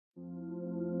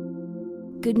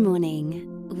Good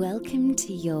morning. Welcome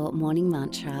to your morning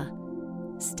mantra.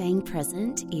 Staying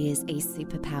present is a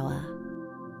superpower.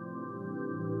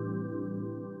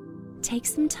 Take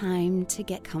some time to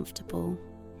get comfortable.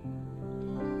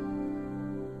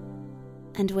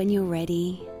 And when you're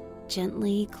ready,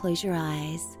 gently close your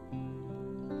eyes,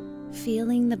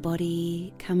 feeling the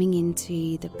body coming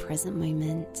into the present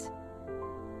moment.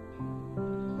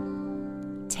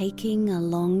 Taking a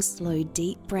long, slow,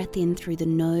 deep breath in through the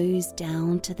nose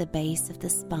down to the base of the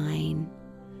spine.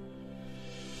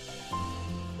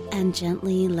 And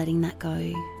gently letting that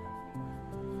go.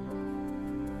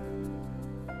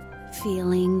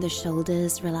 Feeling the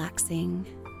shoulders relaxing.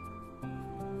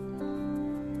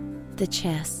 The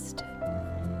chest.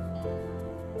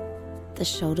 The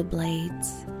shoulder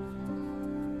blades.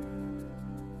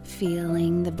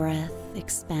 Feeling the breath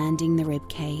expanding the rib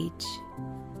cage.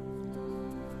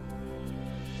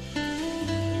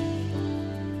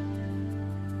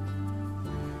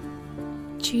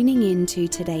 Tuning into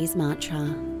today's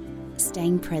mantra,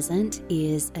 staying present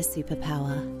is a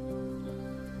superpower.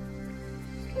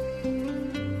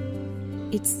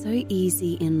 It's so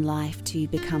easy in life to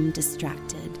become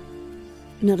distracted,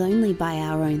 not only by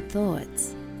our own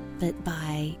thoughts, but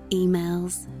by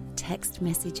emails, text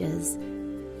messages,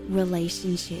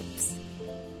 relationships,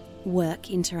 work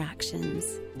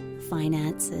interactions,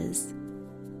 finances,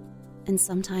 and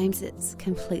sometimes it's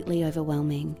completely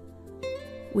overwhelming.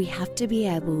 We have to be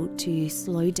able to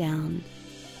slow down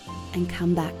and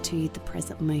come back to the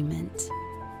present moment.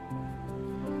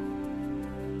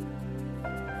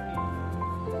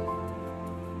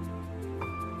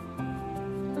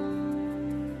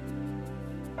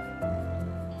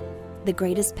 The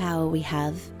greatest power we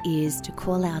have is to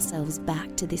call ourselves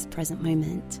back to this present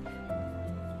moment.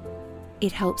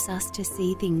 It helps us to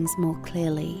see things more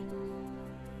clearly.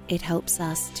 It helps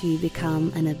us to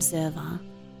become an observer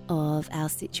of our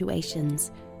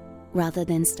situations rather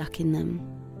than stuck in them.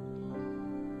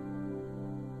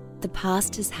 The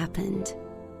past has happened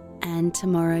and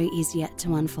tomorrow is yet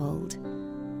to unfold.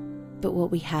 But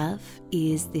what we have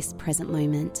is this present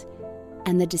moment,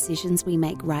 and the decisions we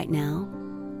make right now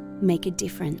make a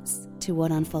difference to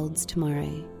what unfolds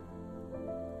tomorrow.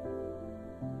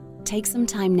 Take some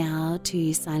time now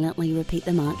to silently repeat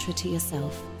the mantra to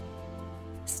yourself.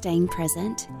 Staying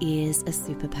present is a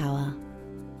superpower.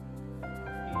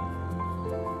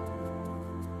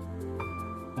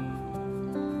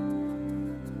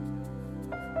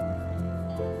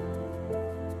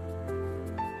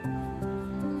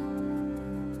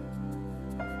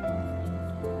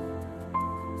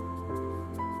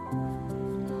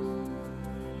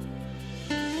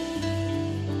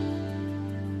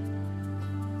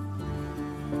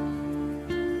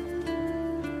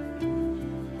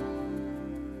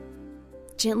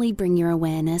 Gently bring your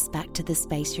awareness back to the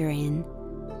space you're in.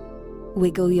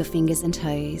 Wiggle your fingers and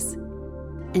toes,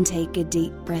 and take a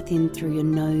deep breath in through your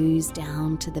nose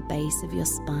down to the base of your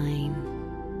spine.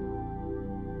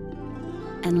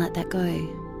 And let that go.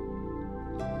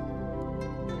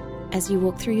 As you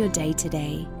walk through your day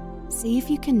today, see if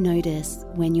you can notice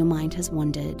when your mind has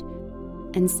wandered,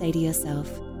 and say to yourself,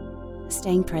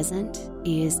 staying present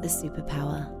is a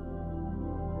superpower.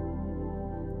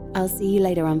 I'll see you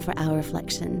later on for our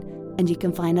reflection, and you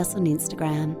can find us on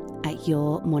Instagram at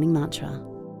Your Morning Mantra.